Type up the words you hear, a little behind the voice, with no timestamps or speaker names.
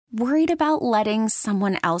Worried about letting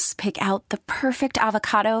someone else pick out the perfect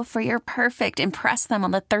avocado for your perfect impress them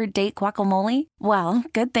on the third date guacamole? Well,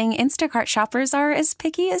 good thing Instacart shoppers are as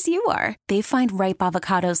picky as you are. They find ripe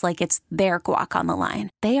avocados like it's their guac on the line.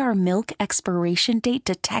 They are milk expiration date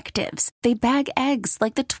detectives. They bag eggs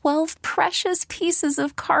like the 12 precious pieces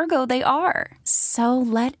of cargo they are. So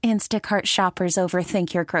let Instacart shoppers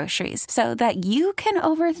overthink your groceries so that you can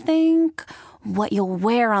overthink what you'll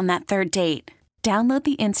wear on that third date. Download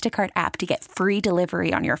the Instacart app to get free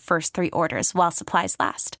delivery on your first 3 orders while supplies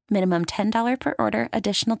last. Minimum $10 per order.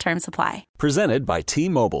 Additional terms apply. Presented by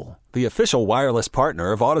T-Mobile, the official wireless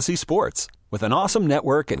partner of Odyssey Sports. With an awesome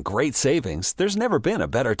network and great savings, there's never been a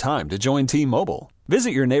better time to join T-Mobile. Visit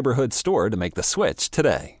your neighborhood store to make the switch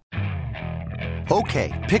today.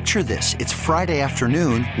 Okay, picture this. It's Friday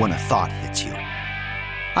afternoon when a thought hits you.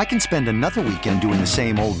 I can spend another weekend doing the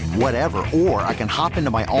same old whatever, or I can hop into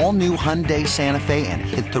my all-new Hyundai Santa Fe and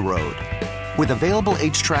hit the road. With available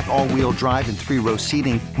H-Track all-wheel drive and 3-row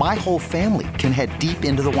seating, my whole family can head deep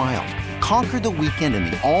into the wild. Conquer the weekend in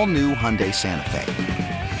the all-new Hyundai Santa Fe.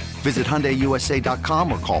 Visit HyundaiUSA.com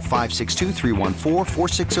or call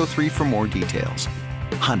 562-314-4603 for more details.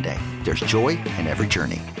 Hyundai, there's joy in every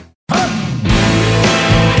journey.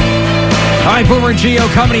 Hi, Boomer and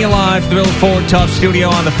Gio coming to you live from the Bill Ford Tough Studio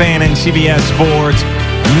on the Fan and CBS Sports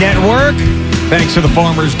Network. Thanks to the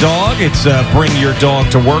Farmer's Dog. It's Bring Your Dog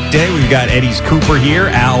to Work Day. We've got Eddie's Cooper here,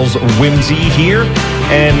 Al's Whimsy here,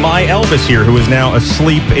 and my Elvis here, who is now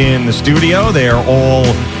asleep in the studio. They are all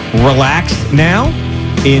relaxed now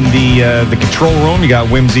in the control room. You got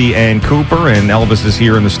Whimsy and Cooper, and Elvis is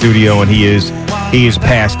here in the studio, and he is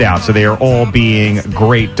passed out. So they are all being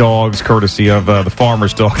great dogs, courtesy of the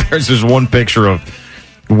Farmer's Dog. There's this one picture of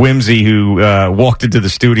Whimsy who walked into the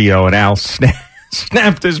studio, and Al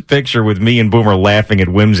snapped this picture with me and Boomer laughing at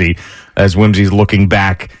Whimsy as Whimsy's looking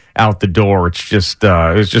back out the door. It's just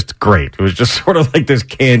it was just great. It was just sort of like this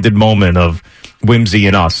candid moment of Whimsy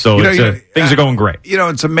and us. So things are going great. You know,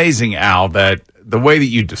 it's amazing, Al, that the way that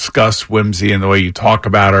you discuss Whimsy and the way you talk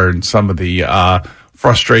about her and some of the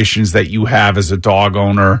frustrations that you have as a dog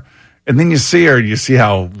owner, and then you see her and you see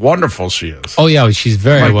how wonderful she is. Oh, yeah, she's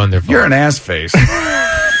very wonderful. You're an ass face.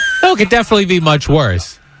 No, it could definitely be much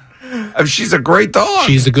worse. She's a great dog.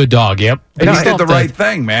 She's a good dog, yep. And you did the right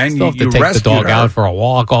thing, man. You have to take the dog out for a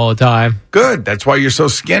walk all the time. Good. That's why you're so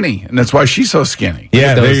skinny, and that's why she's so skinny.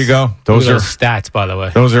 Yeah, there you go. Those are stats, by the way.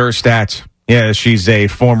 Those are her stats. Yeah, she's a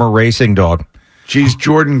former racing dog. She's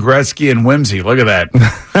Jordan Gretzky and Whimsy. Look at that.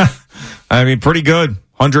 I mean, pretty good.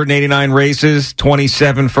 189 races,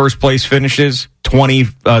 27 first-place finishes, 20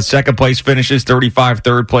 second-place finishes, 35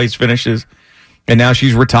 third-place finishes, and now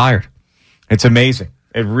she's retired. It's amazing.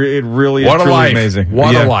 It really is truly amazing.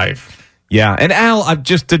 What a life. Yeah, and Al,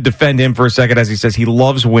 just to defend him for a second, as he says, he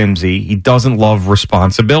loves Whimsy. He doesn't love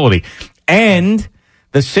responsibility. And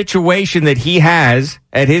the situation that he has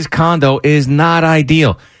at his condo is not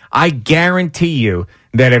ideal. I guarantee you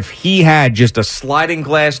that if he had just a sliding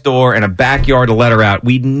glass door and a backyard to let her out,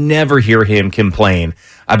 we'd never hear him complain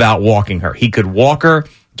about walking her. He could walk her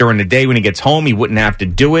during the day when he gets home. He wouldn't have to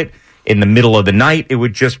do it in the middle of the night. It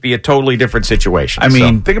would just be a totally different situation. I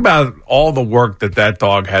mean, think about all the work that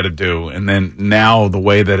dog had to do, and then now the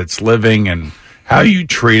way that it's living and how you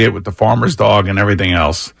treat it with the Farmer's Dog and everything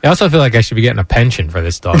else. I also feel like I should be getting a pension for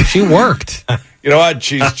this dog. She worked. You know what?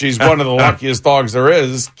 She's one of the luckiest dogs there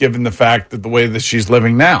is, given the fact that the way that she's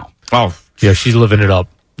living now. Oh, yeah, she's living it up.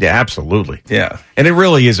 Yeah, absolutely. Yeah. And it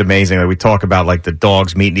really is amazing that we talk about like the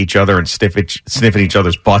dogs meeting each other and sniffing each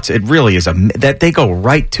other's butts. It really is that they go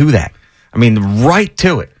right to that. I mean, right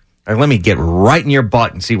to it. Like, let me get right in your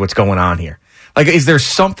butt and see what's going on here. Like, is there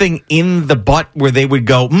something in the butt where they would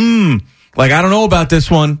go, like, I don't know about this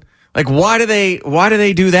one. Like, why do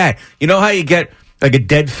they do that? You know how you get like a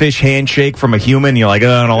dead fish handshake from a human? You're like, oh,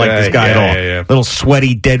 I don't like this guy at all. Yeah. Little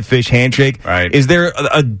sweaty dead fish handshake. Right. Is there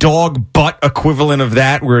a dog butt equivalent of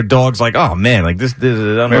that where a dog's like, oh man, like this I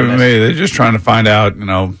don't know. Maybe they're just trying to find out,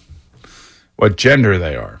 what gender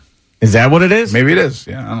they are. Is that what it is? Maybe it is.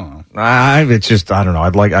 Yeah, I don't know. It's just, I don't know.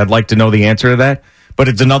 I'd like to know the answer to that. But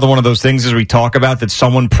it's another one of those things as we talk about that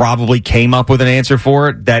someone probably came up with an answer for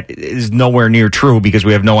it that is nowhere near true because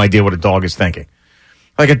we have no idea what a dog is thinking.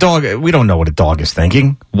 Like a dog, we don't know what a dog is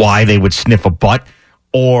thinking, why they would sniff a butt,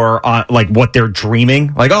 or like what they're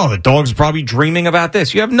dreaming. Like, oh, the dog's probably dreaming about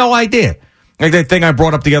this. You have no idea. Like that thing I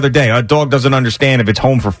brought up the other day. A dog doesn't understand if it's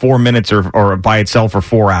home for 4 minutes or by itself for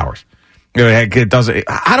 4 hours. It doesn't.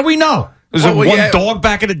 How do we know? Was there one dog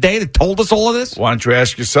back in the day that told us all of this? Why don't you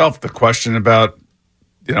ask yourself the question about,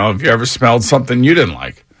 have you ever smelled something you didn't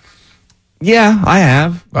like? Yeah, I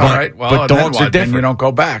have. All right. Well, but dogs are different. Then you don't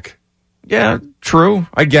go back. Yeah, true,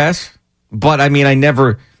 I guess. But I mean,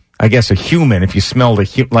 I guess a human, if you smelled a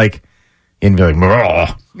human, like, you'd be like,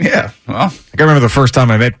 "Ugh." Yeah. Well, I remember the first time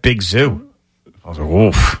I met Big Zoo. I was like,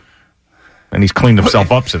 "Oof." And he's cleaned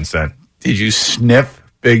himself up since then. Did you sniff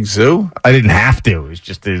Big Zoo? I didn't have to. It was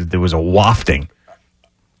just, there was a wafting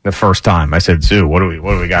the first time. I said, "Zoo, what do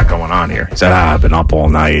we got going on here?" He said, "I've been up all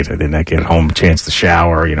night. I didn't get home a chance to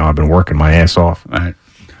shower. I've been working my ass off." All right.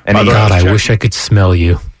 And God, I wish I could smell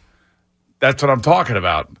you. That's what I'm talking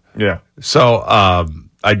about. Yeah. So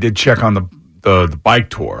I did check on the bike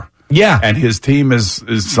tour. Yeah. And his team is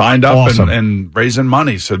signed up Awesome. and raising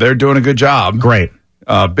money, so they're doing a good job. Great.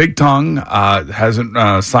 Big Tongue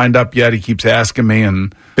hasn't signed up yet. He keeps asking me.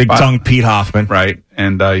 And Big Tongue Pete Hoffman. Right.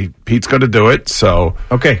 And Pete's going to do it. So,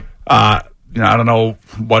 okay. I don't know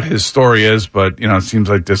what his story is, but, it seems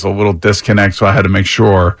like there's a little disconnect. So I had to make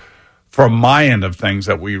sure from my end of things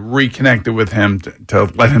that we reconnected with him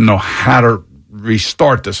to let him know how to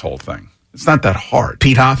restart this whole thing. It's not that hard.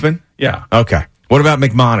 Pete Hoffman? Yeah. Okay. What about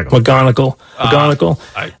McMonagle?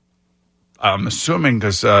 McGonigal. I'm assuming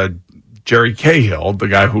because Jerry Cahill, the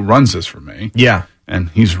guy who runs this for me. Yeah. And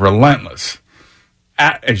he's relentless,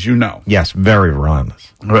 as you know. Yes, very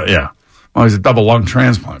relentless. Yeah. Well, he's a double lung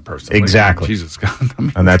transplant person. Exactly. Jesus God.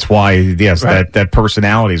 And that's why, yes, Right. that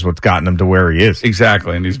personality is what's gotten him to where he is.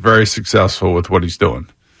 Exactly. And he's very successful with what he's doing.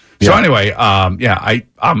 So anyway,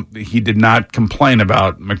 he did not complain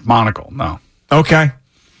about McMonagle. No. Okay.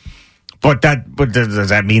 But does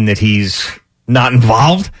that mean that he's not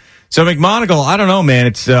involved? So McMonagle, I don't know, man.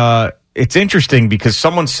 It's interesting because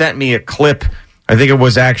someone sent me a clip. I think it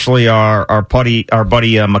was actually our buddy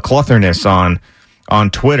McClutherness on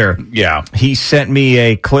Twitter. Yeah. He sent me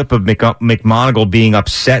a clip of McMonagle being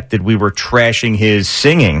upset that we were trashing his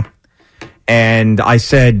singing. And I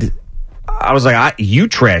said, I was like, you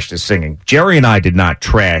trashed his singing. Jerry and I did not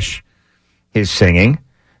trash his singing.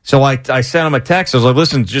 So I sent him a text. I was like,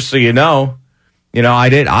 listen, just so you know, Jerry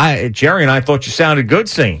and I thought you sounded good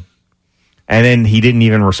singing. And then he didn't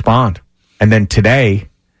even respond. And then today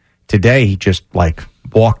he just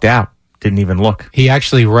walked out, didn't even look. He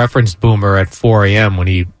actually referenced Boomer at 4 a.m. when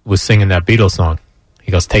he was singing that Beatles song.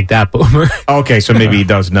 He goes, "Take that, Boomer." Okay, so maybe he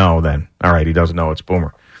does know then. All right, he does know it's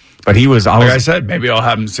Boomer. But he was... I said, maybe I'll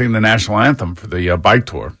have him sing the national anthem for the bike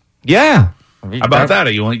tour. Yeah. How about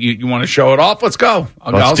that? You want to show it off? Let's go.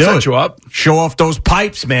 I'll set you up. Show off those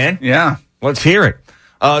pipes, man. Yeah. Let's hear it.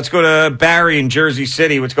 Let's go to Barry in Jersey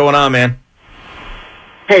City. What's going on, man?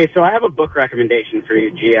 Hey, so I have a book recommendation for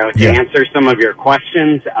you, Gio, to answer some of your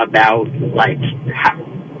questions about,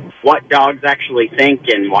 what dogs actually think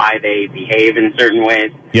and why they behave in certain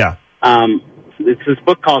ways. Yeah. It's this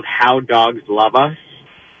book called How Dogs Love Us,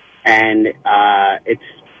 and it's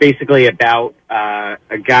basically about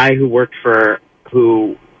a guy who works for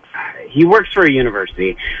a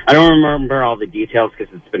university. I don't remember all the details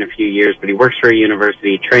because it's been a few years, but he works for a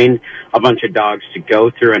university, trained a bunch of dogs to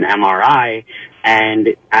go through an MRI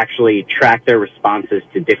and actually track their responses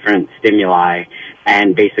to different stimuli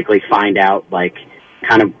and basically find out,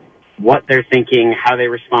 kind of what they're thinking, how they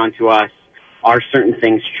respond to us. Are certain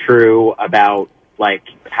things true about,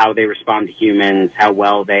 how they respond to humans, how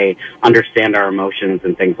well they understand our emotions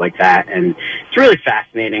and things like that. And it's really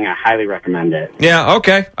fascinating. I highly recommend it. Yeah,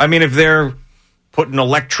 okay. I mean, if they're putting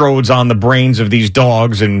electrodes on the brains of these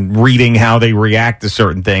dogs and reading how they react to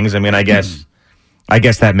certain things, I mean, I guess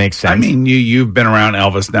that makes sense. I mean, you've been around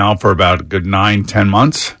Elvis now for about a good 9-10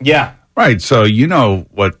 months. Yeah. Right, so you know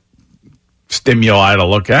what stimuli to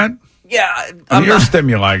look at. Yeah, you're a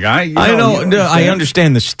stimuli guy. I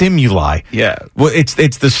understand the stimuli. Yeah. Well, it's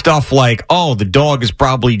the stuff like, the dog is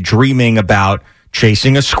probably dreaming about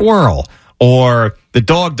chasing a squirrel, or the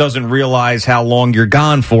dog doesn't realize how long you're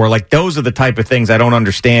gone for. Those are the type of things I don't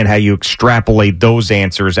understand how you extrapolate those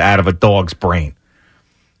answers out of a dog's brain.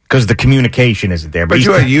 Because the communication isn't there. But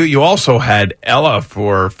you also had Ella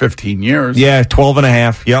for 15 years. Yeah, 12 and a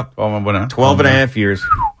half. Yep. 12 and a half years.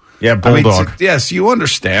 Yeah, bulldog. Yes, you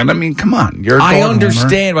understand. I mean, come on. You're a dog I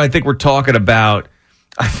understand, but I think we're talking about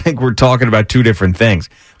two different things.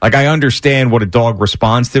 I understand what a dog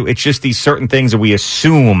responds to. It's just these certain things that we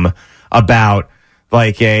assume about,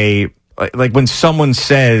 when someone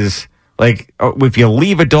says, if you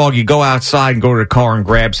leave a dog, you go outside and go to the car and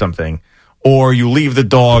grab something, or you leave the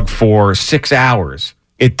dog for 6 hours,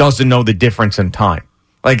 it doesn't know the difference in time.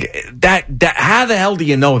 That how the hell do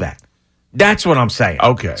you know that? That's what I'm saying.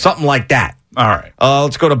 Okay. Something like that. All right.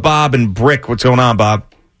 Let's go to Bob and Brick. What's going on, Bob?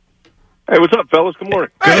 Hey, what's up, fellas? Good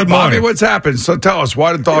morning. Hey, Bobby, what's happened? So tell us,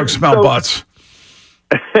 why do dogs smell butts?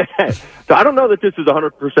 So I don't know that this is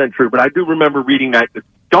 100% true, but I do remember reading that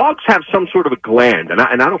dogs have some sort of a gland, and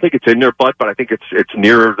I don't think it's in their butt, but I think it's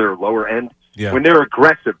near their lower end. Yeah. When they're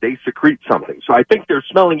aggressive, they secrete something. So I think they're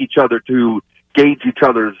smelling each other to gauge each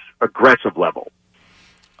other's aggressive level.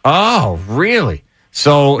 Oh, really?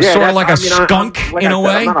 So sort of like a skunk in a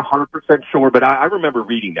way? I'm not 100% sure, but I remember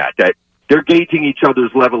reading that they're gauging each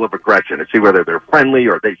other's level of aggression to see whether they're friendly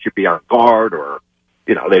or they should be on guard or,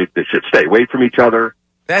 they should stay away from each other.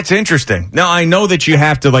 That's interesting. Now, I know that you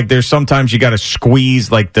have to, there's sometimes you got to squeeze,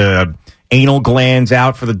 the anal glands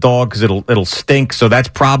out for the dog because it'll stink. So that's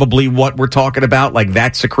probably what we're talking about,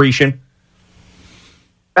 that secretion?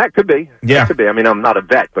 That could be. Yeah. That could be. I mean, I'm not a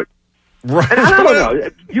vet, but... Right. And I don't know.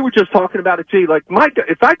 You were just talking about it, G.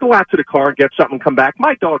 If I go out to the car and get something and come back,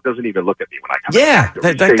 my dog doesn't even look at me when I come back.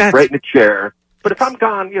 He stays right in the chair. But if I'm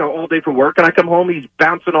gone, all day from work and I come home, he's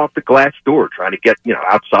bouncing off the glass door trying to get,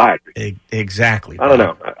 outside. Exactly. I don't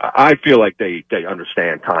know. I feel like they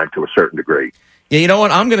understand time to a certain degree. Yeah, you know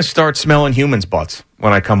what? I'm going to start smelling humans' butts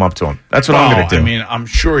when I come up to them. That's what I'm going to do. I mean, I'm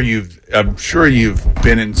sure you've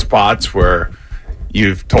been in spots where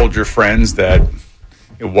you've told your friends that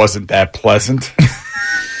it wasn't that pleasant.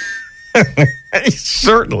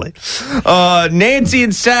 Certainly. Nancy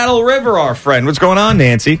in Saddle River, our friend. What's going on,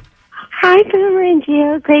 Nancy? Hi, Boomer and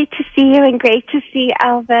Gio. Great to see you, and great to see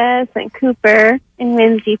Elvis and Cooper and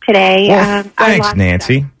Whimsy today. Well, thanks,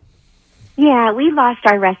 Nancy. Yeah, we lost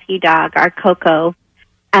our rescue dog, our Coco.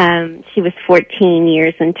 She was 14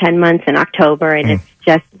 years and 10 months in October, and it's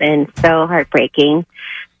just been so heartbreaking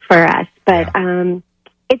for us. But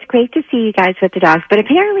it's great to see you guys with the dogs. But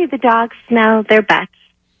apparently the dogs smell their butts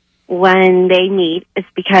when they meet. It's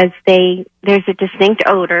because there's a distinct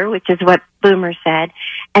odor, which is what Boomer said,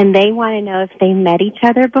 and they want to know if they met each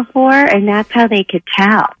other before, and that's how they could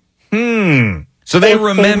tell. So they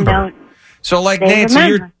remember. So,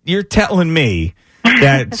 Nancy, you're telling me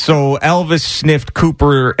that so Elvis sniffed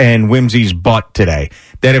Cooper and Whimsy's butt today,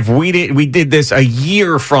 that if we did this a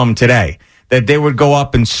year from today, that they would go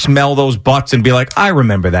up and smell those butts and be like, I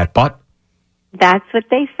remember that butt. That's what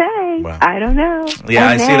they say. Well, I don't know. Yeah,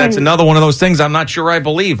 I see. That's another one of those things I'm not sure I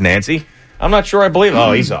believe, Nancy. I'm not sure I believe.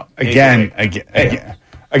 Oh, he's up. Again.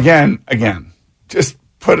 Just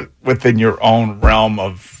put it within your own realm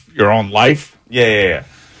of your own life. Yeah.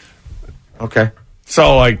 Okay.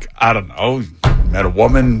 So, I don't know, you met a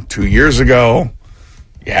woman 2 years ago.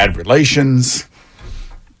 You had relations.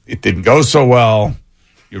 It didn't go so well.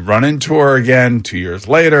 You run into her again 2 years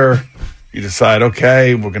later. You decide,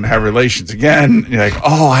 okay, we're going to have relations again. And you're like,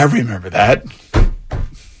 oh, I remember that.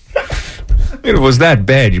 If it was that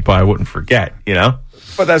bad, you probably wouldn't forget,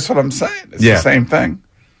 But that's what I'm saying. It's the same thing.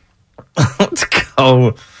 Let's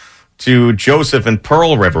go to Joseph in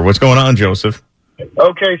Pearl River. What's going on, Joseph?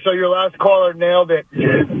 Okay, so your last caller nailed it.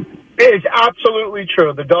 It's absolutely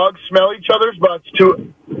true. The dogs smell each other's butts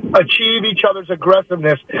to achieve each other's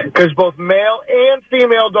aggressiveness because both male and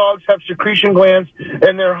female dogs have secretion glands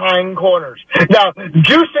in their hind corners. Now,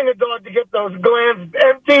 juicing a dog to get those glands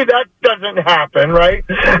empty, that doesn't happen, right?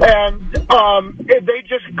 And they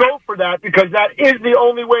just go for that because that is the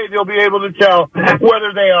only way they'll be able to tell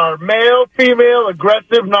whether they are male, female,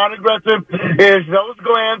 aggressive, non-aggressive, is those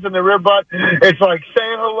glands in the rear butt. It's like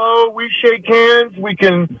saying hello, we shake hands, we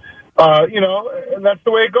can... and that's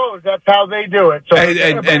the way it goes. That's how they do it. So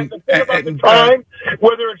the time,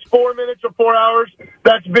 whether it's 4 minutes or 4 hours,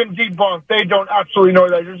 that's been debunked. They don't absolutely know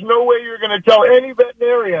that. There's no way you're going to tell any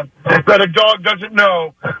veterinarian that a dog doesn't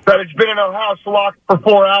know that it's been in a house locked for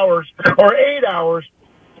 4 hours or 8 hours.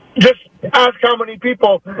 Just ask how many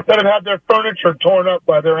people that have had their furniture torn up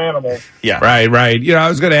by their animals. Yeah. Right. I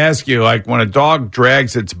was going to ask you, when a dog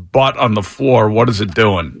drags its butt on the floor, what is it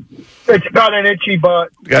doing? It's got an itchy butt.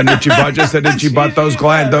 Got an itchy butt? Just an itchy butt? Those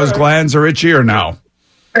glands are itchy or no?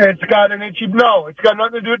 It's got an itchy... No, it's got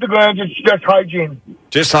nothing to do with the glands. It's just hygiene.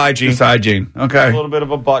 Just hygiene. Okay. A little bit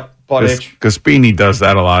of a butt itch. Because Beanie does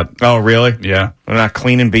that a lot. Oh, really? Yeah. We're not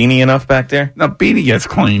cleaning Beanie enough back there? No, Beanie gets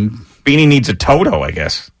cleaned. Beanie needs a Toto, I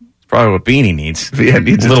guess. Probably what Beanie needs. Yeah, it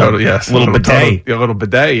needs a Toto, yes. A little bidet. A little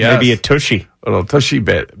bidet, yes. Maybe a tushy. A little tushy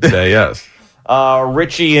bidet, yes.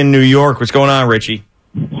 Richie in New York. What's going on, Richie?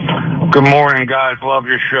 Good morning, guys. Love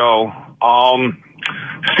your show.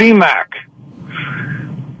 C-Mac.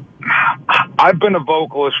 I've been a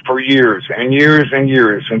vocalist for years and years and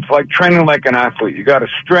years. It's like training like an athlete. You got to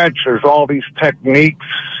stretch. There's all these techniques.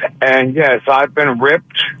 And yes, I've been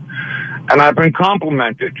ripped and I've been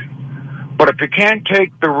complimented. But if you can't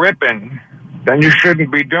take the ripping, then you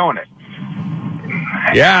shouldn't be doing it.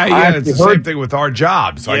 Yeah, it's the same thing with our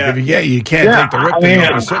jobs. Like, you can't take the rip thing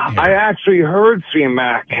over sitting here. I actually heard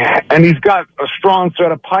C-Mac, and he's got a strong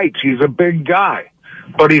set of pipes. He's a big guy,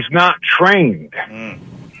 but he's not trained.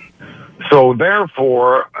 So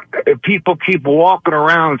therefore, if people keep walking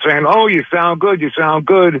around saying, "Oh, you sound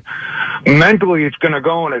good," mentally it's going to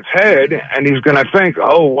go in his head, and he's going to think,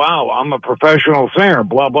 "Oh, wow, I'm a professional singer,"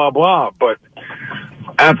 blah, blah, blah. But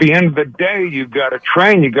at the end of the day, you got to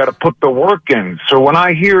train. You got to put the work in. So when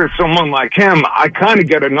I hear someone like him, I kind of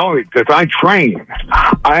get annoyed because I train.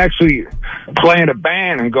 I actually play in a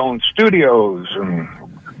band and go in studios and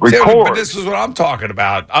record. But this is what I'm talking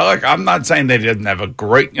about. I'm not saying that he doesn't have a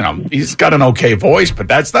great, he's got an okay voice, but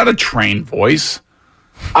that's not a trained voice.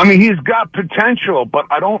 I mean, he's got potential, but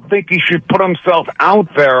I don't think he should put himself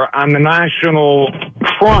out there on the national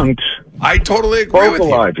front. I totally agree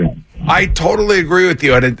with you. I totally agree with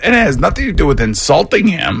you. And it has nothing to do with insulting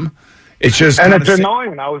him. It's just... And it's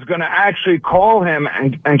annoying. I was going to actually call him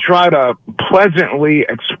and try to pleasantly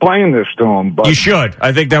explain this to him. But you should.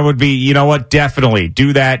 I think that would be, you know what, definitely.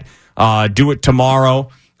 Do that. Do it tomorrow.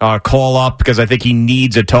 Call up, because I think he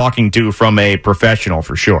needs a talking to from a professional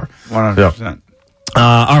for sure. 100%. So,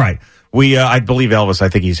 all right. I believe Elvis, I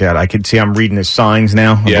think he's had, I can see I'm reading his signs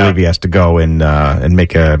now. I believe he has to go and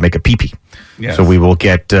make a pee-pee. Yes. So we will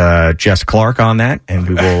get Jess Clark on that, and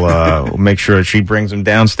we will make sure that she brings him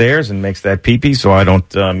downstairs and makes that pee-pee so I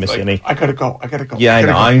don't miss any. I gotta go. Yeah,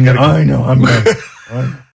 I know. I'm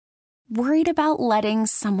going. Worried about letting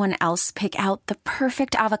someone else pick out the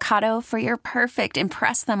perfect avocado for your perfect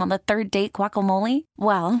impress them on the third date guacamole?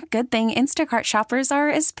 Well, good thing Instacart shoppers are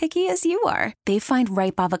as picky as you are. They find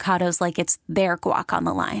ripe avocados like it's their guac on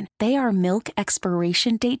the line. They are milk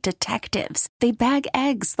expiration date detectives. They bag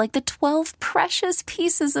eggs like the 12 precious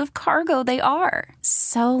pieces of cargo they are.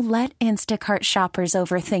 So let Instacart shoppers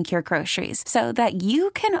overthink your groceries so that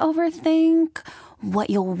you can overthink what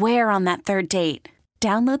you'll wear on that third date.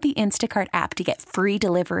 Download the Instacart app to get free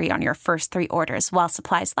delivery on your first 3 orders while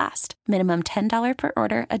supplies last. Minimum $10 per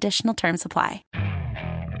order. Additional terms apply.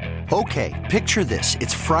 Okay, picture this.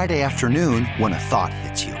 It's Friday afternoon when a thought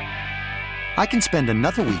hits you. I can spend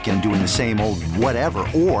another weekend doing the same old whatever,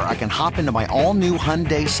 or I can hop into my all-new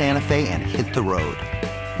Hyundai Santa Fe and hit the road.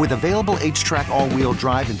 With available H-Track all-wheel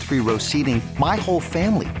drive and 3-row seating, my whole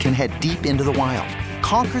family can head deep into the wild.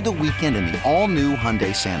 Conquer the weekend in the all-new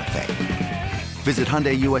Hyundai Santa Fe. Visit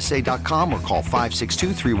HyundaiUSA.com or call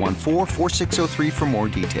 562-314-4603 for more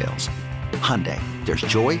details. Hyundai, there's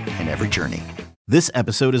joy in every journey. This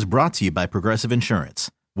episode is brought to you by Progressive Insurance.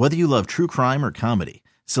 Whether you love true crime or comedy,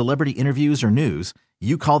 celebrity interviews or news,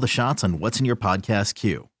 you call the shots on what's in your podcast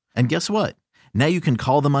queue. And guess what? Now you can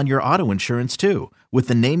call them on your auto insurance too with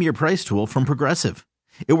the Name Your Price tool from Progressive.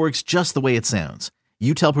 It works just the way it sounds.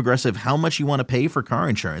 You tell Progressive how much you want to pay for car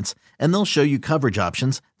insurance, and they'll show you coverage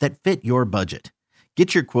options that fit your budget.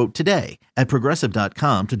 Get your quote today at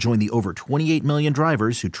Progressive.com to join the over 28 million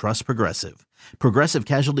drivers who trust Progressive. Progressive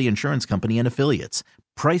Casualty Insurance Company and Affiliates.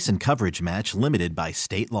 Price and coverage match limited by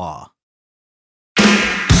state law.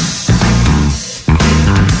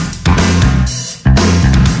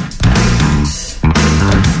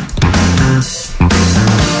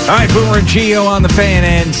 All right, Boomer and Gio on the Fan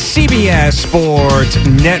and CBS Sports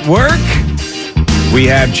Network. We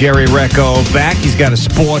have Jerry Recco back. He's got a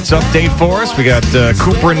sports update for us. We got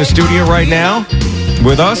Cooper in the studio right now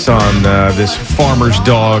with us on this Farmer's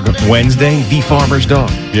Dog Wednesday. The Farmer's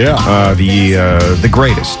Dog. Yeah. The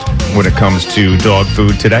greatest when it comes to dog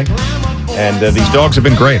food today. And these dogs have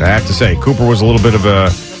been great, I have to say. Cooper was a little bit of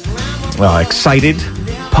a excited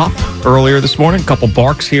pup earlier this morning. A couple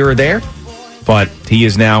barks here or there. But he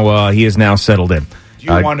is now settled in. Do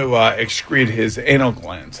you want to excrete his anal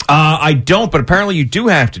glands? I don't, but apparently you do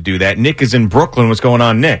have to do that. Nick is in Brooklyn. What's going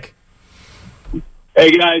on, Nick?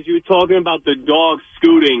 Hey, guys, you were talking about the dog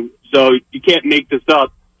scooting, so you can't make this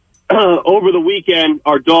up. Over the weekend,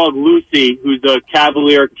 our dog Lucy, who's a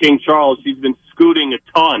Cavalier King Charles, she's been scooting a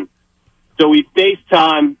ton. So we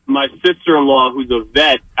FaceTime my sister-in-law, who's a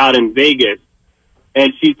vet out in Vegas,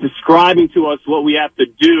 and she's describing to us what we have to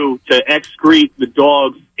do to excrete the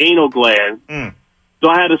dog's anal glands. So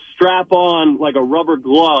I had to strap on like a rubber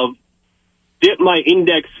glove, dip my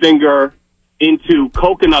index finger into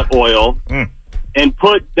coconut oil, and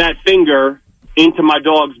put that finger into my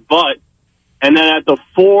dog's butt. And then at the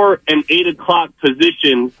 4 and 8 o'clock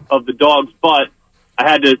positions of the dog's butt, I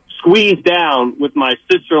had to squeeze down with my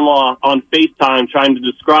sister-in-law on FaceTime trying to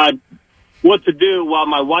describe what to do while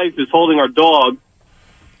my wife is holding our dog.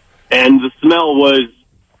 And the smell was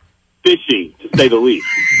fishy, to say the least.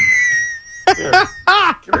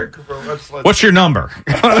 What's your number?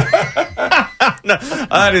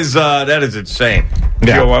 That is insane.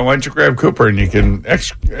 Yeah. Why don't you grab Cooper and you can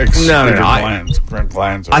glands?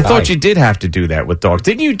 I thought you did have to do that with dogs.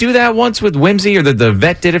 Didn't you do that once with Whimsy, or the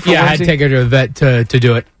vet did it for Whimsy? I had to take her to a vet to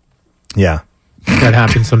do it. Yeah. That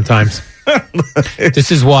happens sometimes.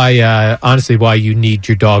 This is why, honestly, why you need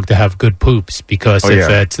your dog to have good poops, because if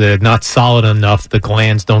it's not solid enough, the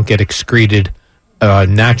glands don't get excreted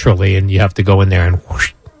naturally, and you have to go in there and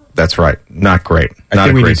whoosh. That's right. Not great. I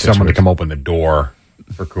think we need someone to come open the door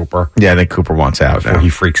for Cooper. Yeah, I think Cooper wants out before he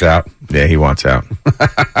freaks out. Yeah, he wants out.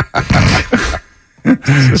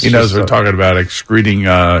 He knows we're talking about excreting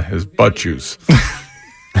his butt juice.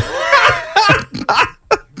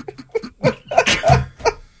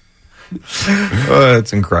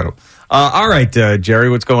 That's incredible. All right, Jerry,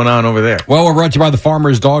 what's going on over there? Well, we're brought to you by the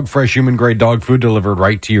Farmer's Dog, fresh human-grade dog food delivered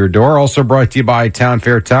right to your door. Also brought to you by Town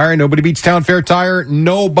Fair Tire. Nobody beats Town Fair Tire.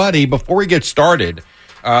 Nobody. Before we get started,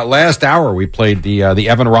 last hour we played the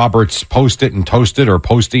Evan Roberts Post It and Toasted, or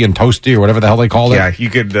Posty and Toasty, or whatever the hell they call it. Yeah, you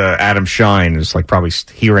could, Adam Shine is like probably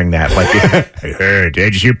hearing that. Like, hey,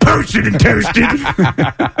 did you post it and toasted?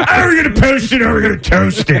 Are we going to post it or are we going to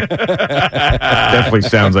toast it? Definitely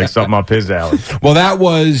sounds like something up his alley. Well, that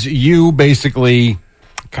was you basically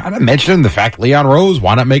kind of mentioning the fact Leon Rose,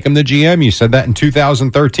 why not make him the GM? You said that in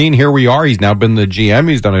 2013. Here we are. He's now been the GM.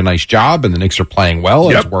 He's done a nice job, and the Knicks are playing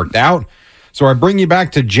well. Yep. It's worked out. So I bring you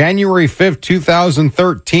back to January 5th,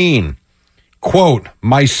 2013. Quote,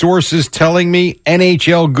 my sources telling me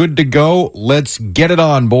NHL good to go. Let's get it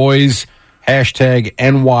on, boys. Hashtag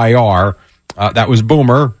NYR. That was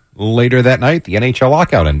Boomer. Later that night, the NHL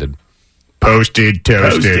lockout ended. Posted,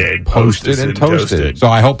 toasted. Posted and toasted. So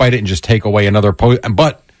I hope I didn't just take away another post.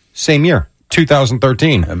 But same year,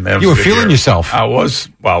 2013. You were feeling yourself. I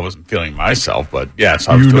wasn't feeling myself, but yes.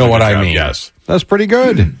 I was you doing know what I job, mean. Yes. That's pretty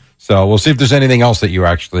good. So we'll see if there's anything else that you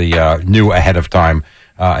actually knew ahead of time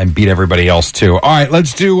and beat everybody else, too. All right,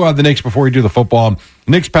 let's do the Knicks before we do the football.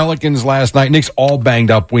 Knicks Pelicans last night. Knicks all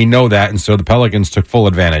banged up. We know that, and so the Pelicans took full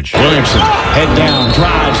advantage. Williamson, head down,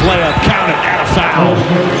 drives, layup, count it, and a foul.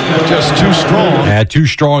 Just too strong. Yeah, too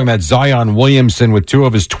strong. That's Zion Williamson with 2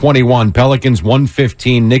 of his 21. Pelicans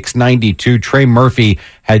 115, Knicks 92. Trey Murphy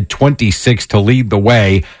had 26 to lead the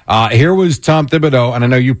way. Here was Tom Thibodeau, and I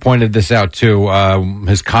know you pointed this out too,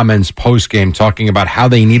 his comments post-game talking about how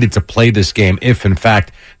they needed to play this game if, in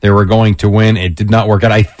fact, they were going to win. It did not work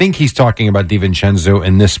out. I think he's talking about DiVincenzo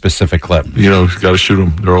in this specific clip. You know, got to shoot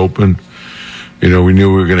them. They're open. You know, we knew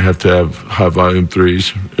we were going to have high-volume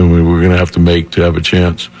threes, and we were going to have to make to have a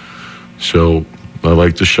chance. So I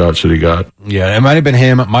like the shots that he got. Yeah, it might have been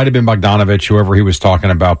him. It might have been Bogdanovich, whoever he was talking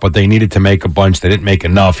about, but they needed to make a bunch. They didn't make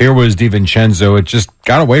enough. Here was DiVincenzo. It just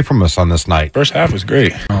got away from us on this night. First half was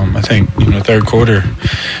great. I think, third quarter,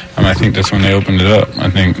 I think that's when they opened it up. I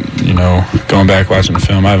think, going back watching the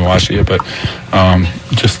film, I haven't watched it yet, but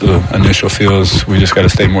just the initial feels, we just got to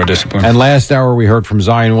stay more disciplined. And last hour, we heard from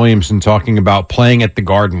Zion Williamson talking about playing at the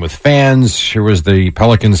Garden with fans. Here was the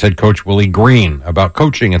Pelicans head coach, Willie Green, about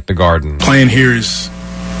coaching at the Garden. Playing here is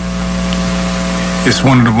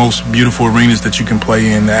one of the most beautiful arenas that you can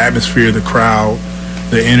play in. The atmosphere, the crowd,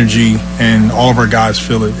 the energy, and all of our guys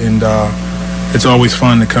feel it. And it's always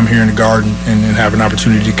fun to come here in the Garden and have an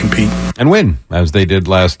opportunity to compete. And win, as they did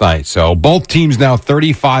last night. So both teams now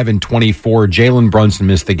 35-24. Jalen Brunson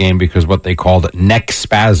missed the game because what they called neck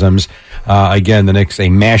spasms. Again, the Knicks, a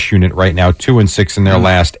mash unit right now, 2-6 in their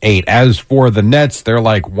last 8. As for the Nets, they're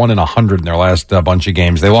like 1-100 in their last bunch of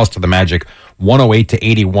games. They lost to the Magic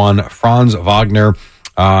 108-81. Franz Wagner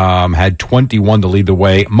had 21 to lead the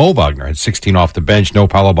way. Mo Wagner had 16 off the bench. No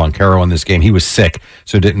Paolo Banchero in this game. He was sick,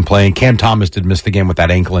 so didn't play. And Cam Thomas did miss the game with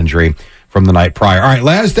that ankle injury from the night prior. All right,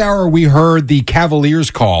 last hour we heard the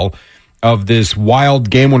Cavaliers call of this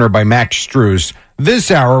wild game winner by Max Strus.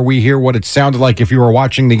 This hour we hear what it sounded like if you were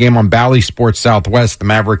watching the game on Bally Sports Southwest, the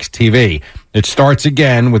Mavericks TV. It starts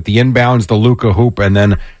again with the inbounds, the Luka hoop, and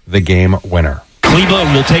then the game winner.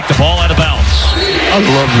 Cleveland will take the ball out of bounds. I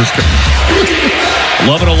love this game.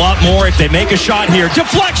 Love it a lot more if they make a shot here.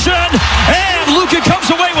 Deflection, and Luka comes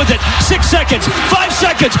away with it. 6 seconds, 5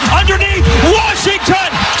 seconds, underneath, Washington,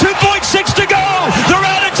 2.6 to go. They're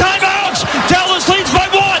out of timeouts. Dallas leads by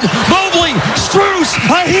 1. Mobley, Strus,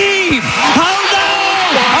 a heave. Oh no,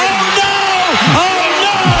 oh no, oh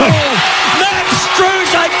no. Max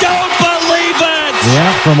Strus, I don't believe it.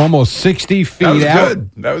 Yeah, from almost 60 feet that was out.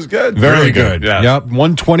 Good. That was good. Very good. Yeah. Yep,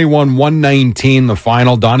 121-119 the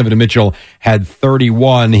final. Donovan Mitchell had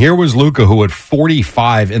 31. Here was Luka, who had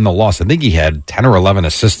 45 in the loss. I think he had 10 or 11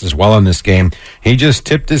 assists as well in this game. He just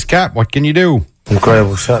tipped his cap. What can you do?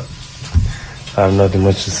 Incredible shot. I have nothing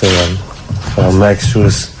much to say on Max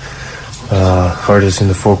Strus. hurt us in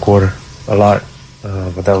the fourth quarter a lot.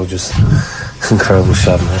 But that was just an incredible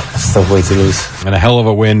shot, man. It's a tough way to lose. And a hell of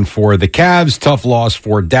a win for the Cavs. Tough loss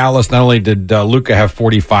for Dallas. Not only did Luka have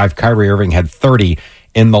 45, Kyrie Irving had 30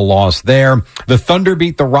 in the loss there. The Thunder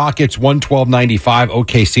beat the Rockets 112-95.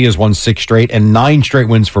 OKC has won 6 straight and 9 straight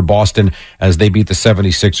wins for Boston as they beat the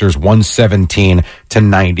 76ers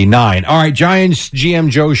 117-99. All right, Giants GM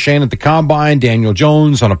Joe Schoen at the Combine. Daniel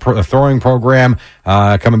Jones on a throwing program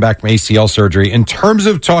coming back from ACL surgery. In terms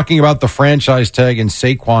of talking about the franchise tag and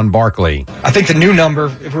Saquon Barkley. I think the new number,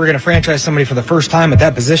 if we're going to franchise somebody for the first time at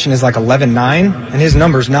that position, is like 11-9, and his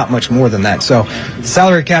number's not much more than that. So the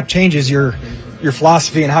salary cap changes your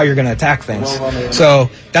philosophy and how you're going to attack things. So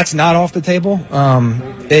that's not off the table.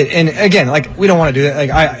 And again, like, we don't want to do that.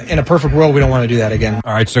 Like, in a perfect world, we don't want to do that again.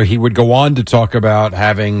 All right, so he would go on to talk about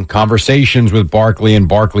having conversations with Barkley and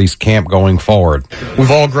Barkley's camp going forward. We've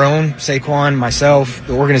all grown, Saquon, myself,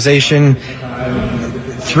 the organization,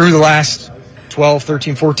 through the last 12,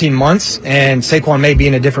 13, 14 months, and Saquon may be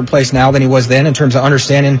in a different place now than he was then in terms of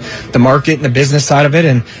understanding the market and the business side of it,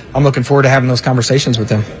 and I'm looking forward to having those conversations with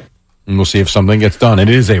him. And we'll see if something gets done. It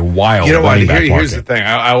is a wild running back market. Here's the thing.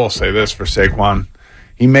 I will say this for Saquon.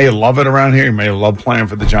 He may love it around here. He may love playing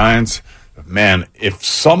for the Giants. But, man, if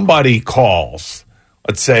somebody calls,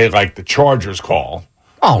 let's say like the Chargers call,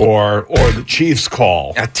 or the Chiefs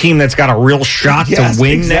call. A team that's got a real shot to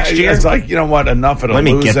win next year? It's like, you know what, enough of the Let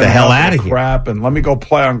me get the hell out of here. Crap, and let me go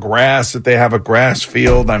play on grass if they have a grass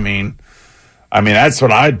field. I mean, that's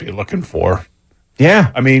what I'd be looking for.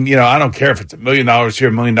 Yeah. I mean, you know, I don't care if it's $1 million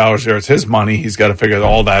here, $1 million there. It's his money. He's got to figure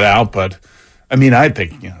all that out. But, I mean, I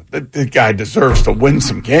think, you know, the guy deserves to win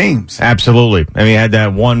some games. Absolutely. I mean, he had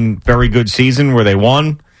that one very good season where they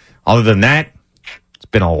won. Other than that, it's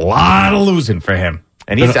been a lot of losing for him.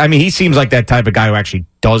 And he seems like that type of guy who actually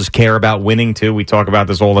does care about winning, too. We talk about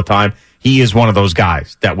this all the time. He is one of those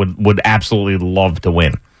guys that would absolutely love to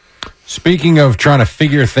win. Speaking of trying to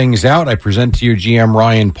figure things out, I present to you GM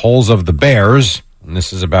Ryan Poles of the Bears. And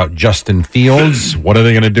this is about Justin Fields. What are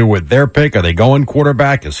they going to do with their pick? Are they going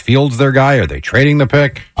quarterback? Is Fields their guy? Are they trading the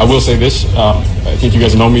pick? I will say this. I think you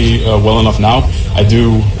guys know me well enough now. I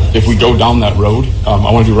do, if we go down that road, I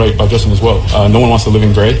want to do right by Justin as well. No one wants to live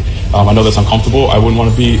in gray. I know that's uncomfortable. I wouldn't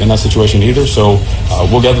want to be in that situation either. So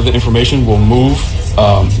we'll gather the information. We'll move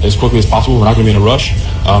as quickly as possible. We're not going to be in a rush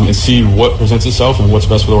and see what presents itself and what's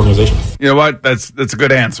best for the organization. You know what? That's a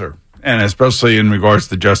good answer. And especially in regards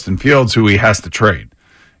to Justin Fields, who he has to trade.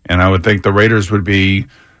 And I would think the Raiders would be,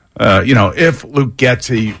 if Luke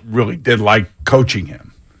Getsy really did like coaching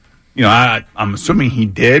him. You know, I'm assuming he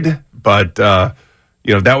did, but,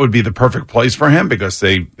 that would be the perfect place for him because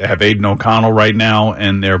they have Aiden O'Connell right now,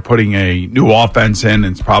 and they're putting a new offense in.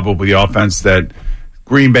 It's probably the offense that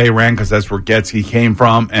Green Bay ran because that's where Getsy came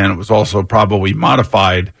from, and it was also probably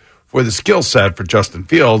modified for the skill set for Justin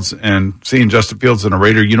Fields, and seeing Justin Fields in a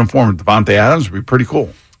Raider uniform with Devontae Adams would be pretty cool.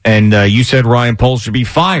 And you said Ryan Poles should be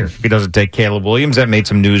fired if he doesn't take Caleb Williams. That made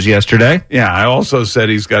some news yesterday. Yeah, I also said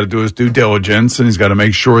he's got to do his due diligence, and he's got to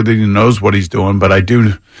make sure that he knows what he's doing. But how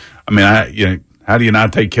do you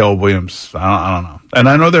not take Caleb Williams? I don't know. And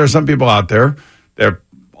I know there are some people out there that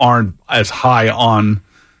aren't as high on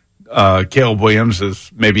Caleb Williams as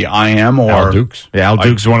maybe I am, or Al Dukes. Yeah, Al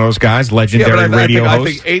Dukes is one of those guys, legendary radio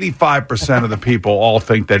host. I think 85% of the people all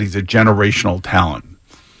think that he's a generational talent.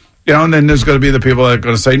 You know, and then there's going to be the people that are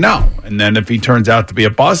going to say no. And then if he turns out to be a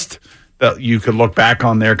bust, that you could look back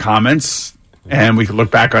on their comments, and we could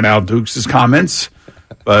look back on Al Dukes' comments.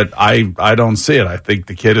 But I don't see it. I think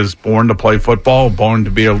the kid is born to play football, born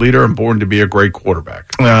to be a leader, and born to be a great quarterback.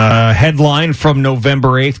 Headline from November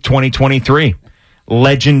 8th, 2023.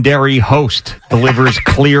 Legendary host delivers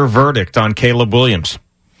clear verdict on Caleb Williams.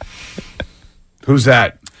 Who's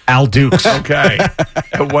that? Al Dukes. Okay.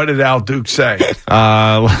 What did Al Dukes say?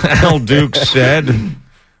 Al Dukes said,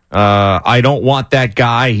 I don't want that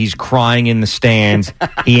guy. He's crying in the stands.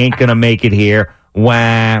 He ain't going to make it here.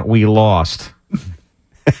 Wah, we lost.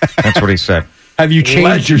 That's what he said. Have you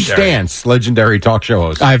changed your stance, legendary talk show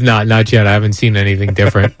host? I have not yet. I haven't seen anything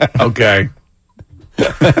different. Okay.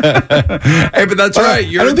 Hey, but that's right.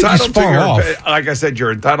 You're entitled to like I said,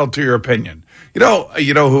 you're entitled to your opinion.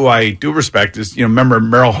 You know who I do respect is, remember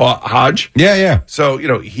Merrill Hodge? Yeah. So,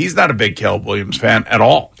 he's not a big Caleb Williams fan at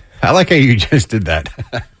all. I like how you just did that.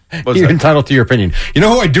 You're entitled to your opinion. You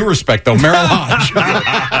know who I do respect, though? Merrill Hodge.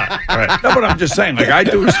 Right. No, but I'm just saying, like, I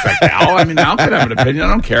do respect Al. I mean, Al could have an opinion. I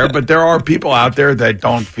don't care. But there are people out there that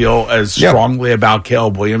don't feel as strongly about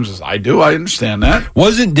Caleb Williams as I do. I understand that.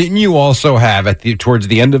 Didn't you also have, towards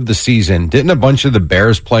the end of the season, didn't a bunch of the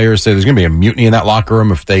Bears players say there's going to be a mutiny in that locker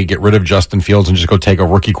room if they get rid of Justin Fields and just go take a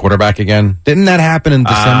rookie quarterback again? Didn't that happen in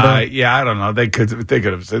December? Yeah, I don't know. They could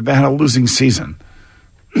have said they had a losing season.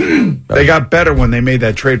 They got better when they made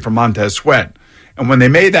that trade for Montez Sweat. And when they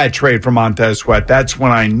made that trade for Montez Sweat, that's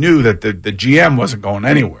when I knew that the GM wasn't going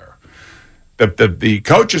anywhere. The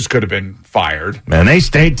coaches could have been fired. And they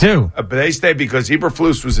stayed too. But they stayed because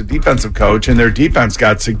Eberflus was a defensive coach, and their defense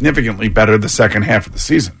got significantly better the second half of the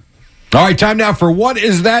season. All right, time now for What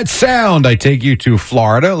Is That Sound? I take you to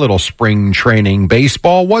Florida, a little spring training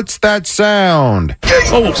baseball. What's that sound?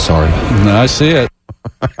 Oh, sorry. No, I see it.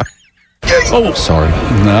 Oh, sorry.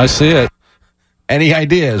 No, I see it. Any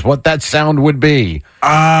ideas what that sound would be?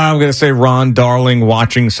 I'm going to say Ron Darling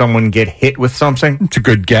watching someone get hit with something. It's a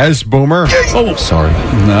good guess, Boomer. Oh, sorry.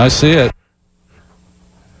 No, I see it.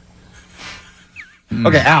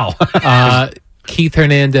 Okay, Al. Keith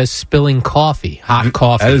Hernandez spilling coffee, hot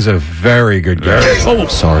coffee. That is a very good guess. Oh,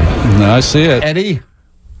 sorry. No, I see it. Eddie?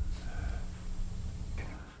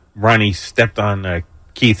 Ronnie stepped on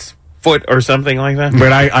Keith's foot or something like that.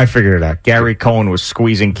 But I figured it out. Gary Cohen was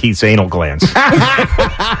squeezing Keith's anal glands.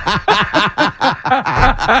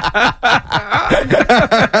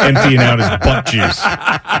 Emptying out his butt juice.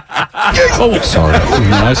 Oh, sorry.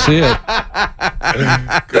 No, I see it.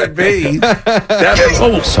 Could be.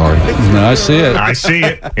 Oh, sorry. No, I see it. I see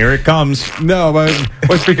it. Here it comes. No, but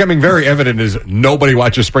what's becoming very evident is nobody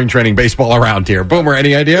watches spring training baseball around here. Boomer,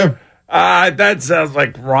 any idea? That sounds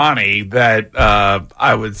like Ronnie. That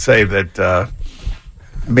I would say that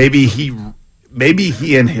maybe he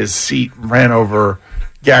in his seat ran over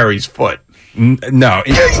Gary's foot. No.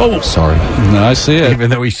 Oh, sorry. No, I see it. Even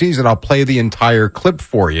though he sees it, I'll play the entire clip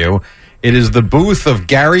for you. It is the booth of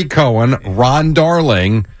Gary Cohen, Ron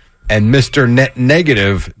Darling, and Mr. Net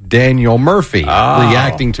Negative, Daniel Murphy,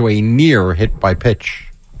 reacting to a near hit by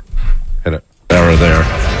pitch. Hit it. There.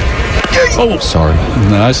 Oh, sorry.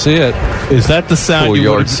 No, I see it. Is that the sound? Full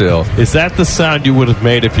yard sale. Is that the sound you would have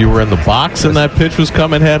made if you were in the box and that pitch was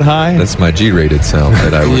coming head high? That's my G-rated sound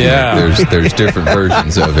that I would make. There's different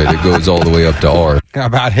versions of it. It goes all the way up to R. How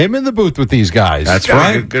about him in the booth with these guys? That's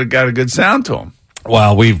right. Got a good sound to him.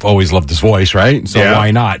 Well, we've always loved his voice, right? So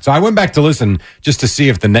why not? So I went back to listen just to see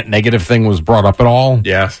if the net negative thing was brought up at all.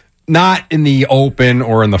 Yes. Not in the open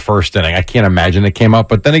or in the first inning. I can't imagine it came up.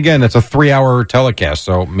 But then again, it's a 3-hour telecast,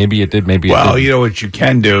 so maybe it did, maybe it didn't. Well, you know what you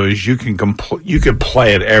can do is you can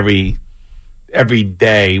play it every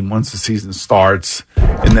day once the season starts,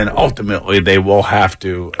 and then ultimately they will have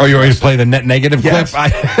to. Oh, you always play the net negative yes.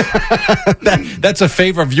 clip? That's a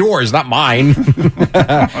favor of yours, not mine.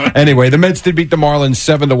 Anyway, the Mets did beat the Marlins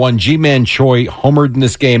 7-1. G-Man Choi homered in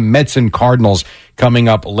this game. Mets and Cardinals coming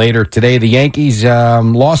up later today. The Yankees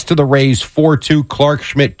lost to the Rays 4-2. Clark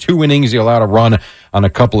Schmidt, 2 innings. He allowed a run on a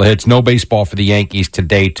couple of hits. No baseball for the Yankees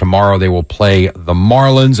today. Tomorrow they will play the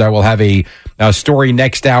Marlins. I will have a story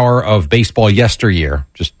next hour of baseball yesteryear.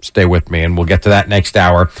 Just stay with me, and we'll get to that next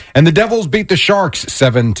hour. And the Devils beat the Sharks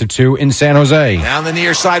 7-2 in San Jose. Down the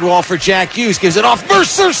near sidewall for Jack Hughes. Gives it off.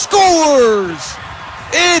 Mercer scores!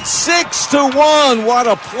 It's 6-1. What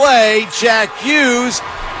a play. Jack Hughes.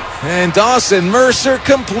 And Dawson Mercer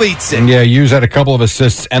completes it. Yeah, Hughes had a couple of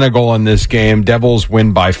assists and a goal in this game. Devils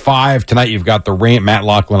win by 5. Tonight you've got the Matt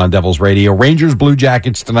Lachlan on Devils Radio. Rangers Blue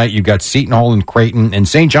Jackets tonight. You've got Seton Hall and Creighton. And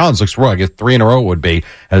St. John's looks real. I guess 3 in a row would be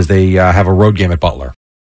as they have a road game at Butler.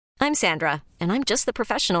 I'm Sandra, and I'm just the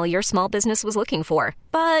professional your small business was looking for.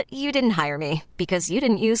 But you didn't hire me because you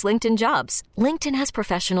didn't use LinkedIn Jobs. LinkedIn has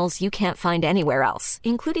professionals you can't find anywhere else,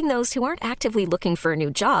 including those who aren't actively looking for a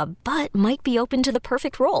new job, but might be open to the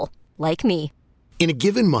perfect role, like me. In a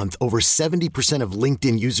given month, over 70% of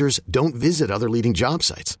LinkedIn users don't visit other leading job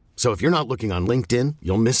sites. So if you're not looking on LinkedIn,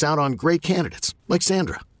 you'll miss out on great candidates like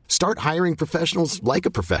Sandra. Start hiring professionals like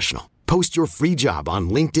a professional. Post your free job on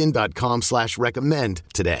linkedin.com/recommend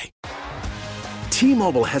today.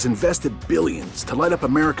 T-Mobile has invested billions to light up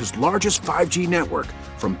America's largest 5G network,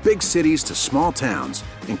 from big cities to small towns,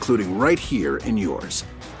 including right here in yours.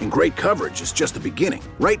 And great coverage is just the beginning.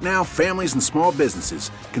 Right now, families and small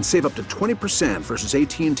businesses can save up to 20% versus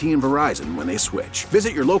AT&T and Verizon when they switch.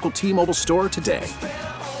 Visit your local T-Mobile store today.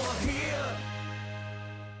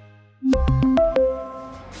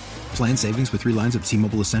 Plan savings with 3 lines of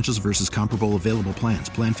T-Mobile Essentials versus comparable available plans.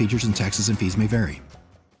 Plan features and taxes and fees may vary.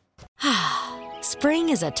 Spring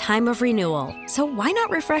is a time of renewal, so why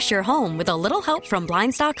not refresh your home with a little help from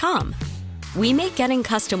Blinds.com? We make getting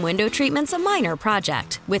custom window treatments a minor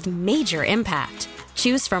project with major impact.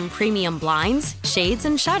 Choose from premium blinds, shades,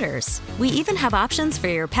 and shutters. We even have options for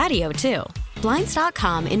your patio, too.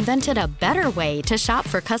 Blinds.com invented a better way to shop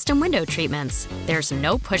for custom window treatments. There's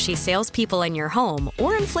no pushy salespeople in your home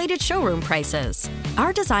or inflated showroom prices.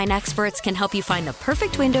 Our design experts can help you find the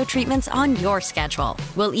perfect window treatments on your schedule.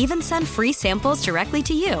 We'll even send free samples directly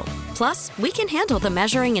to you. Plus, we can handle the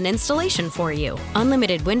measuring and installation for you.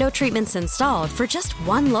 Unlimited window treatments installed for just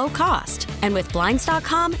one low cost. And with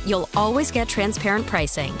Blinds.com, you'll always get transparent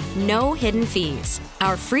pricing. No hidden fees.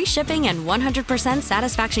 Our free shipping and 100%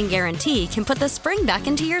 satisfaction guarantee can put the spring back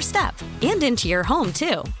into your step and into your home,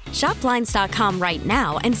 too. Shop Blinds.com right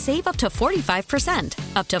now and save up to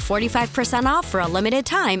 45%. Up to 45% off for a limited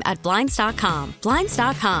time at Blinds.com.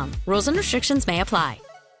 Blinds.com. Rules and restrictions may apply.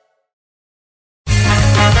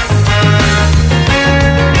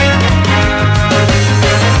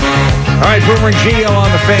 All right, Boomer and Gio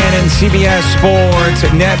on the Fan and CBS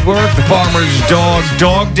Sports Network. The Farmer's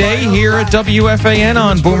Dog Day here at WFAN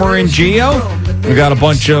on Boomer and Gio. We got a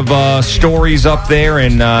bunch of stories up there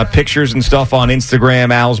and pictures and stuff on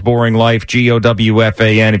Instagram. Al's Boring Life,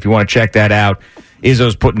 GOWFAN. If you want to check that out,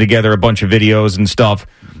 Izzo's putting together a bunch of videos and stuff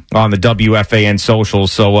on the WFAN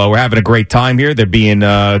socials. So we're having a great time here. They're being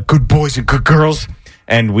good boys and good girls,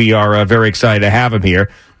 and we are very excited to have them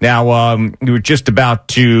here. Now, we were just about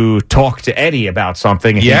to talk to Eddie about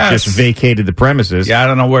something, and Yes. he just vacated the premises. Yeah, I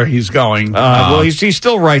don't know where he's going. Well, he's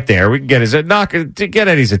still right there. We can get get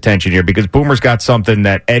Eddie's attention here because Boomer's got something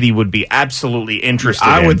that Eddie would be absolutely interested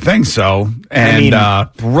in. I would think so. And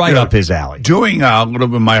right up his alley. Doing a little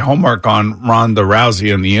bit of my homework on Ronda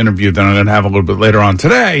Rousey in the interview that I'm going to have a little bit later on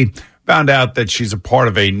today, found out that she's a part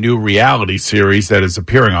of a new reality series that is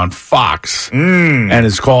appearing on Fox, and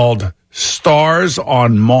it's called Stars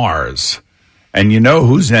on Mars. And you know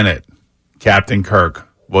who's in it? Captain Kirk,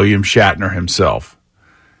 William Shatner himself.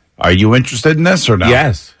 Are you interested in this or no?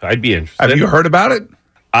 Yes, I'd be interested. Have you heard about it?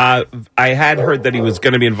 I had heard that he was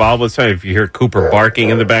going to be involved with something. If you hear Cooper barking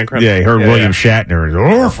in the background. Yeah, you heard William Shatner.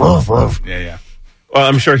 Yeah. Well,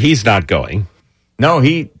 I'm sure he's not going. No,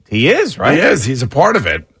 he is, right? He is. He's a part of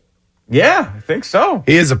it. Yeah, I think so.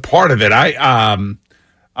 He is a part of it.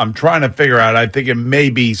 I'm trying to figure out. I think it may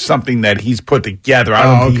be something that he's put together. I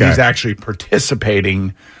don't think he's actually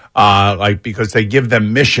participating, because they give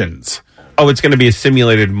them missions. Oh, it's going to be a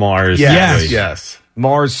simulated Mars. Yes.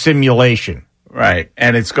 Mars simulation. Right.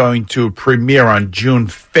 And it's going to premiere on June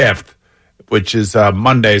 5th, which is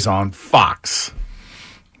Mondays on Fox.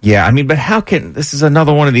 Yeah, I mean, but how can this is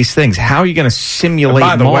another one of these things? How are you going to simulate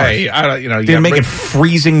By the Mars? way, They make it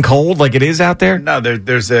freezing cold like it is out there? No,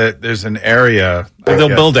 there's an area. They'll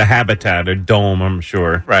build a habitat, a dome, I'm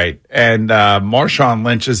sure. Right. And Marshawn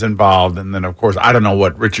Lynch is involved. And then, of course, I don't know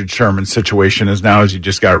what Richard Sherman's situation is now, as he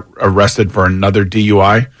just got arrested for another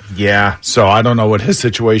DUI. Yeah. So I don't know what his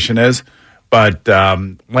situation is. But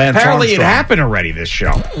Lance Apparently it Armstrong, happened already, this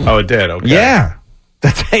show. Oh, it did? Okay. Yeah.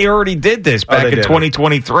 That they already did this back in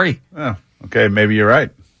 2023. Oh, okay, maybe you're right.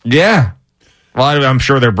 Yeah. Well, I'm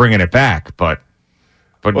sure they're bringing it back, but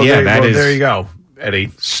yeah, there you go, Eddie.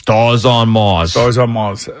 Stars on Mars. Stars on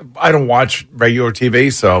Mars. I don't watch regular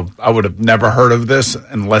TV, so I would have never heard of this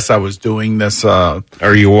unless I was doing this. Or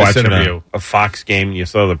you watching interview. a Fox game and you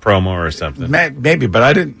saw the promo or something. Maybe,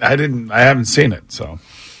 but I haven't seen it. So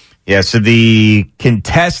yeah. So the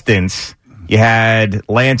contestants. You had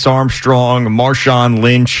Lance Armstrong, Marshawn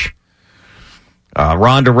Lynch,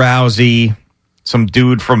 Ronda Rousey, some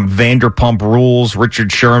dude from Vanderpump Rules,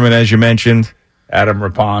 Richard Sherman, as you mentioned. Adam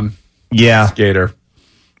Rippon. Yeah. Skater.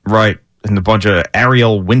 Right. And a bunch of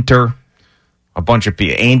Ariel Winter, a bunch of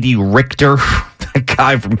people. Andy Richter, that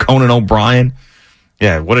guy from Conan O'Brien.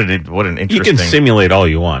 Yeah, what an interesting... You can simulate all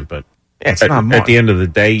you want, but it's not at the end of the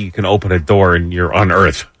day, you can open a door and you're on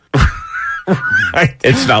Earth. Right.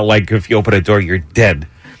 It's not like if you open a door, you're dead.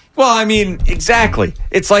 Well, I mean, exactly.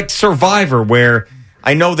 It's like Survivor, where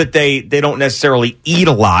I know that they don't necessarily eat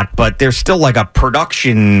a lot, but there's still like a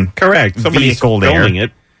production Somebody's vehicle there. filming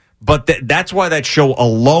it. But that's why that show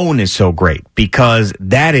alone is so great, because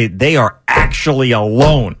they are actually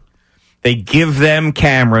alone. They give them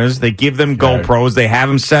cameras, they give them GoPros, they have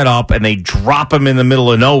them set up, and they drop them in the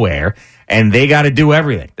middle of nowhere. And they got to do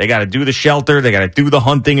everything. They got to do the shelter. They got to do the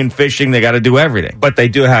hunting and fishing. They got to do everything. But they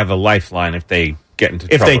do have a lifeline if they get into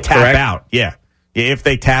trouble. If they tap correct? out, yeah. If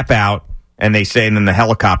they tap out and they say, and then the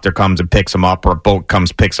helicopter comes and picks them up, or a boat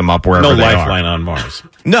comes, picks them up wherever No they are. lifeline on Mars.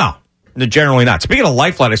 No, generally not. Speaking of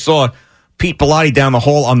lifeline, I saw Pete Bellotti down the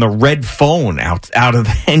hall on the red phone out of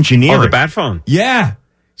the engineering. Oh, the bat phone. Yeah,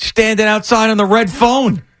 standing outside on the red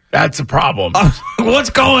phone. That's a problem. What's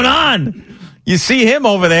going on? You see him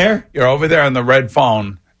over there. You're over there on the red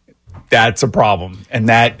phone. That's a problem. And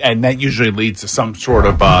that usually leads to some sort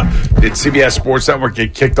of did CBS Sports Network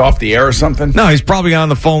get kicked off the air or something? No, he's probably on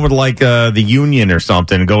the phone with like the union or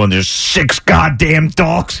something going, there's 6 goddamn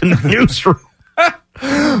dogs in the newsroom.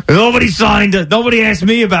 Nobody signed it. Nobody asked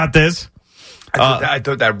me about this. I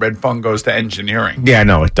thought that red phone goes to engineering. Yeah,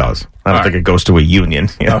 no, it does. I don't think it goes to a union.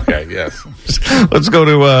 Yeah. Okay, yes. Let's go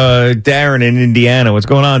to Darren in Indiana. What's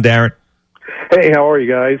going on, Darren? Hey, how are you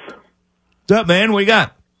guys? What's up, man? What you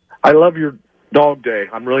got? I love your dog day.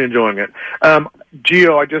 I'm really enjoying it.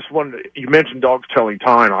 Gio, I just wanted you mentioned dogs telling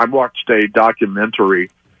time. I watched a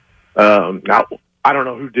documentary. Now, I don't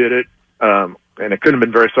know who did it, and it couldn't have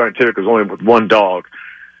been very scientific. It was only with one dog.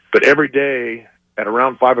 But every day at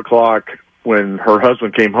around 5 o'clock, when her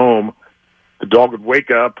husband came home, the dog would wake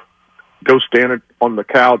up, go stand on the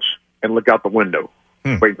couch, and look out the window,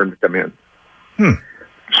 waiting for him to come in.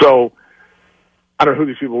 So I don't know who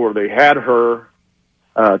these people were. They had her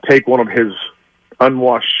take one of his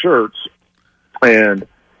unwashed shirts, and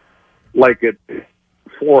like at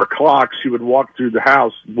 4 o'clock, she would walk through the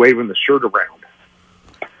house waving the shirt around.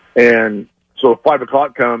 And so if 5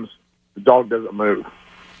 o'clock comes, the dog doesn't move.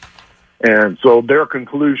 And so their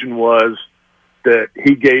conclusion was that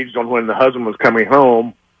he gauged on when the husband was coming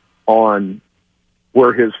home on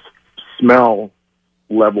where his smell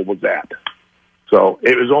level was at. So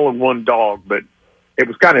it was only one dog, but it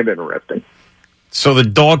was kind of interesting. So the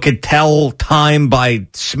dog could tell time by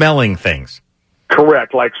smelling things.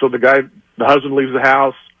 Correct. Like, so the husband leaves the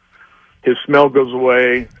house, his smell goes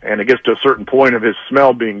away, and it gets to a certain point of his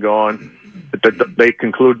smell being gone. They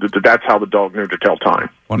conclude that that's how the dog knew to tell time.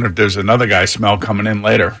 Wonder if there's another guy's smell coming in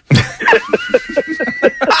later.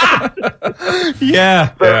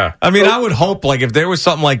 Yeah. I mean, I would hope, like, if there was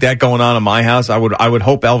something like that going on in my house, I would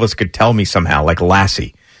hope Elvis could tell me somehow, like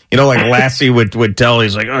Lassie. You know, like Lassie would tell.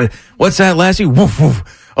 He's like, oh, "What's that, Lassie? Woof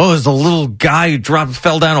woof. Oh, there's a little guy who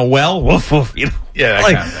fell down a well. Woof woof." You know, yeah, that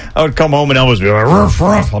like, kind of thing. I would come home and Elvis would be like, "Ruff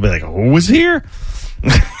ruff." I'll be like, "Who was here?"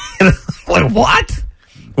 Like, what?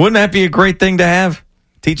 Wouldn't that be a great thing to have?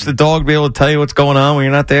 Teach the dog to be able to tell you what's going on when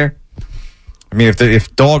you're not there. I mean,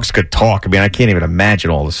 if dogs could talk, I mean, I can't even imagine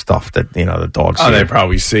all the stuff that, the dogs see. They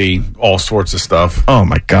probably see all sorts of stuff. Oh,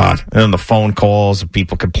 my God. And then the phone calls of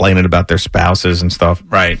people complaining about their spouses and stuff.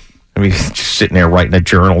 Right. I mean, just sitting there writing a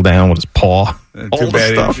journal down with his paw.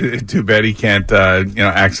 Too bad he can't,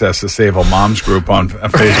 access the Save a Moms group on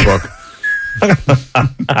Facebook.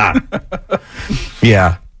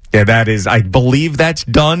 Yeah, that is, I believe that's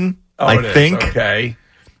done, I think. Okay.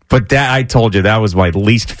 But that, I told you, that was my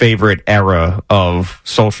least favorite era of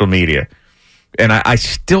social media. And I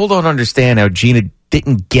still don't understand how Gina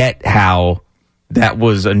didn't get how that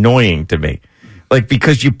was annoying to me. Like,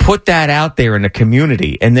 because you put that out there in the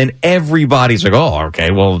community, and then everybody's like, oh,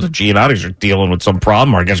 okay, well, the Giannottis are dealing with some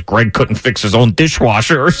problem, or I guess Greg couldn't fix his own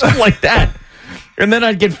dishwasher or something like that. And then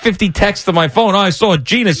I'd get 50 texts to my phone. Oh, I saw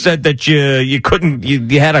Gina said that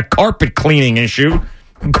you had a carpet cleaning issue.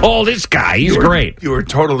 Call this guy. He's great. You were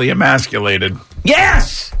totally emasculated.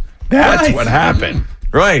 Yes, that's what happened.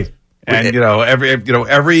 Right. And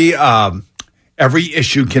every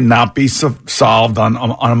issue cannot be solved on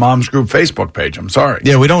a mom's group Facebook page. I'm sorry.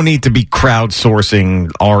 Yeah, we don't need to be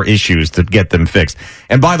crowdsourcing our issues to get them fixed.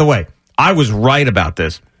 And by the way, I was right about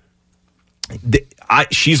this.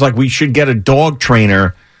 She's like, we should get a dog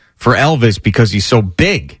trainer for Elvis because he's so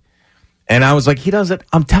big. And I was like,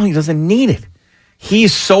 I'm telling you, he doesn't need it.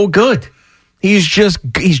 He's so good. He's just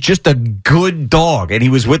a good dog. And he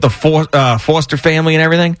was with a foster family and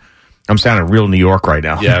everything. I'm sounding real New York right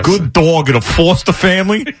now. Yes. Good dog in a foster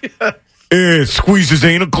family. Squeezes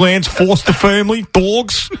anal glands, foster family,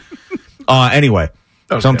 dogs. Anyway,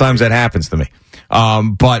 sometimes that happens to me.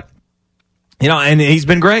 But, and he's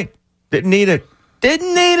been great. Didn't need it.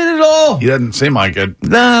 Didn't need it at all. He doesn't seem like it.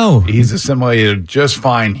 No. He's assimilated just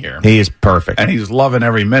fine here. He is perfect. And he's loving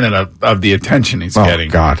every minute of the attention he's getting.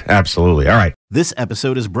 Oh, God. Absolutely. All right. This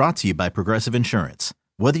episode is brought to you by Progressive Insurance.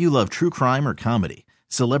 Whether you love true crime or comedy,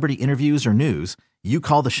 celebrity interviews or news, you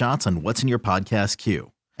call the shots on what's in your podcast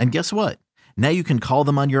queue. And guess what? Now you can call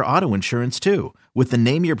them on your auto insurance too with the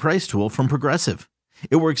Name Your Price tool from Progressive.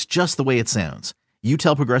 It works just the way it sounds. You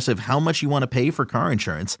tell Progressive how much you want to pay for car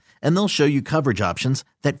insurance, and they'll show you coverage options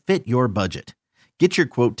that fit your budget. Get your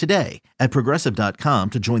quote today at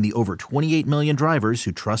Progressive.com to join the over 28 million drivers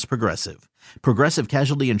who trust Progressive. Progressive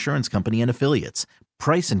Casualty Insurance Company and Affiliates.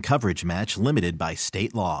 Price and coverage match limited by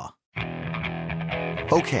state law.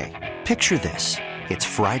 Okay, Picture this. It's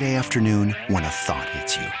Friday afternoon when a thought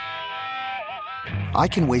hits you. I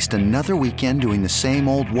can waste another weekend doing the same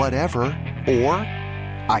old whatever, or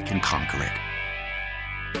I can conquer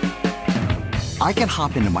it. I can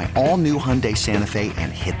hop into my all-new Hyundai Santa Fe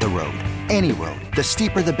and hit the road. Any road. The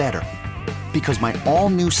steeper, the better. Because my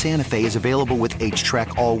all-new Santa Fe is available with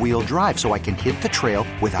H-Track all-wheel drive, so I can hit the trail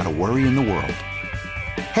without a worry in the world.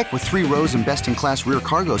 Heck, with 3 rows and best-in-class rear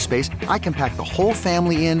cargo space, I can pack the whole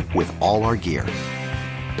family in with all our gear.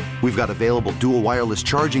 We've got available dual wireless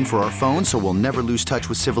charging for our phones, so we'll never lose touch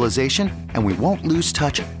with civilization, and we won't lose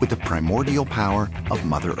touch with the primordial power of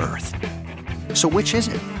Mother Earth. So which is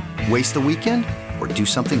it? Waste the weekend or do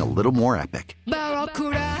something a little more epic?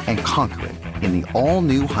 And conquer it in the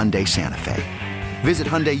all-new Hyundai Santa Fe. Visit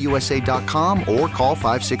HyundaiUSA.com or call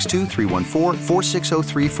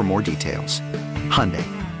 562-314-4603 for more details. Hyundai,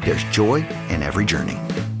 there's joy in every journey.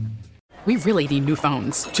 We really need new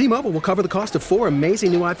phones. T-Mobile will cover the cost of 4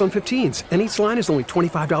 amazing new iPhone 15s, and each line is only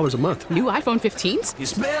 $25 a month. New iPhone 15s?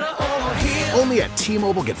 It's better over here. Only at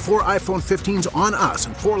T-Mobile, get 4 iPhone 15s on us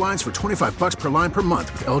and 4 lines for $25 per line per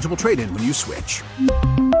month with eligible trade-in when you switch.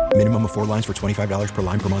 Minimum of 4 lines for $25 per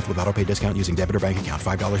line per month with autopay discount using debit or bank account.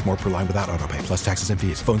 $5 more per line without autopay, plus taxes and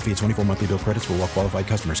fees. Phone fee at 24 monthly bill credits for well-qualified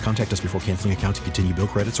customers. Contact us before canceling account to continue bill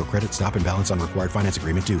credits or credit stop and balance on required finance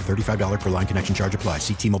agreement due. $35 per line connection charge applies.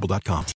 See T-Mobile.com.